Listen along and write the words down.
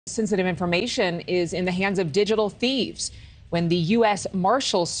Sensitive information is in the hands of digital thieves. When the US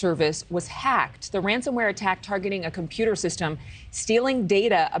Marshals Service was hacked, the ransomware attack targeting a computer system, stealing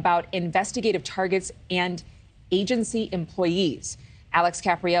data about investigative targets and agency employees. Alex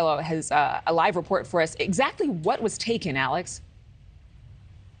Capriello has a live report for us. Exactly what was taken, Alex?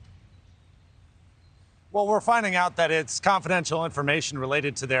 Well, we're finding out that it's confidential information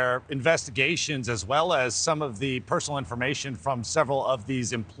related to their investigations, as well as some of the personal information from several of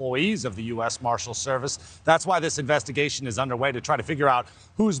these employees of the US Marshals Service. That's why this investigation is underway, to try to figure out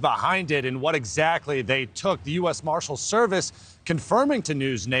who's behind it and what exactly they took. The US Marshals Service confirming to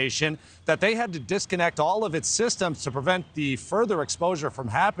NewsNation that they had to disconnect all of its systems to prevent the further exposure from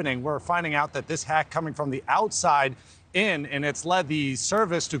happening. We're finding out that this hack coming from the outside in, and it's led the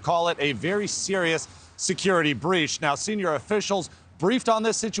service to call it a very serious security breach. Now, senior officials briefed on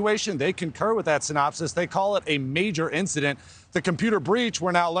this situation, they concur with that synopsis. They call it a major incident. The computer breach,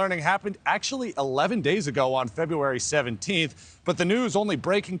 we're now learning, happened actually 11 days ago on February 17th, but the news only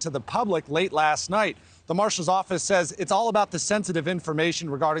breaking to the public late last night. The Marshal's office says it's all about the sensitive information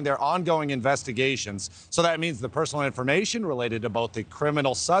regarding their ongoing investigations. So that means the personal information related to both the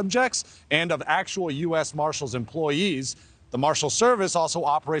criminal subjects and of actual U.S. Marshals employees. The Marshals Service also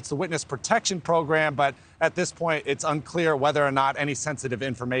operates the Witness Protection Program, but at this point, it's unclear whether or not any sensitive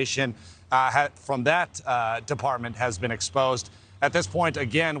information from that department has been exposed. At this point,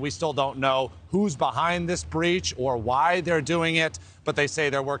 again, we still don't know who's behind this breach or why they're doing it, but they say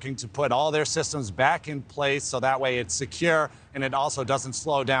they're working to put all their systems back in place so that way it's secure and it also doesn't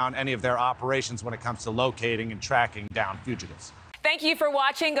slow down any of their operations when it comes to locating and tracking down fugitives. Thank you for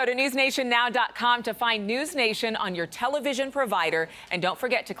watching. Go to newsnationnow.com to find NewsNation on your television provider. And don't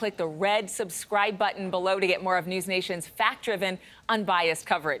forget to click the red subscribe button below to get more of NewsNation's fact-driven, unbiased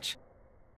coverage.